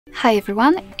Hi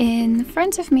everyone, in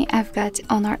front of me I've got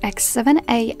HONOR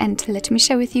X7A and let me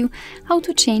share with you how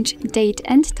to change date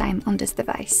and time on this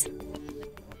device.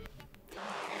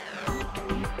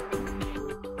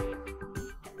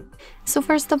 So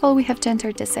first of all we have to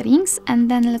enter the settings and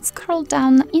then let's scroll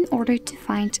down in order to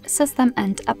find system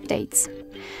and updates.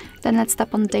 Then let's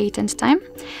tap on date and time,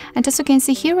 and as you can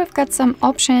see here we've got some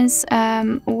options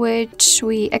which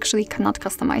we actually cannot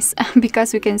customize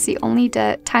because we can see only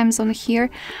the time zone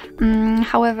here.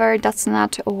 However, that's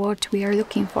not what we are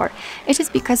looking for. It is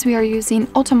because we are using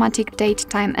automatic date,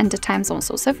 time and the time zone.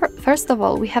 So first of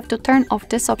all we have to turn off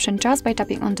this option just by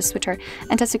tapping on the switcher,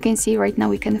 and as you can see right now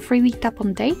we can freely tap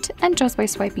on date and just by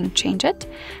swiping change it,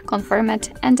 confirm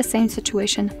it, and the same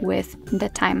situation with the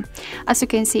time. As you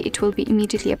can see it will be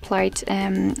immediately applied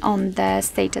on the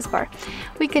status bar.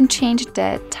 We can change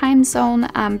the time zone,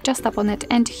 just tap on it,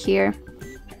 and here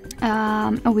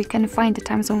we can find the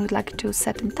time zone we'd like to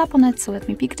set and tap on it. So let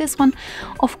me pick this one.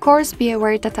 Of course, be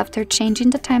aware that after changing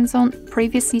the time zone,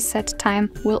 previously set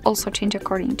time will also change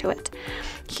according to it.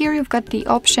 Here you've got the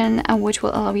option which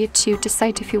will allow you to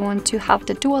decide if you want to have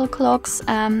the dual clocks.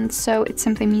 So it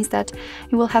simply means that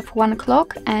you will have one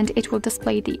clock and it will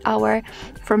display the hour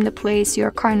from the place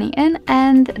you're currently in,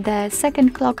 and the second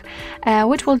clock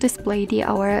which will display the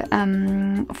hour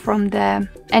from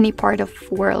any part of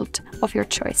world of your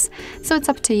choice. So it's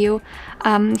up to you.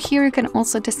 Here you can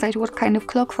also decide what kind of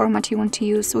clock format you want to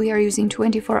use. We are using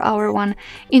 24-hour one.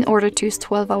 In order to use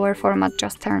 12-hour format,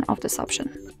 just turn off this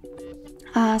option.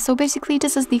 So basically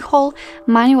this is the whole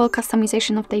manual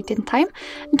customization of date and time,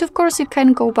 and of course you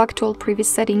can go back to all previous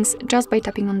settings just by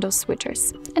tapping on those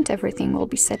switchers and everything will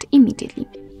be set immediately.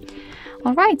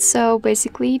 Alright, so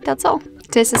basically that's all.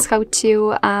 This is how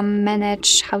to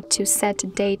manage how to set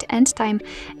date and time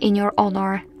in your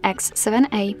HONOR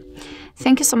X7A.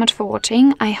 Thank you so much for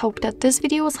watching. I hope that this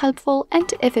video was helpful,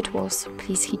 and if it was,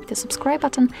 please hit the subscribe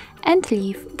button and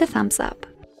leave the thumbs up.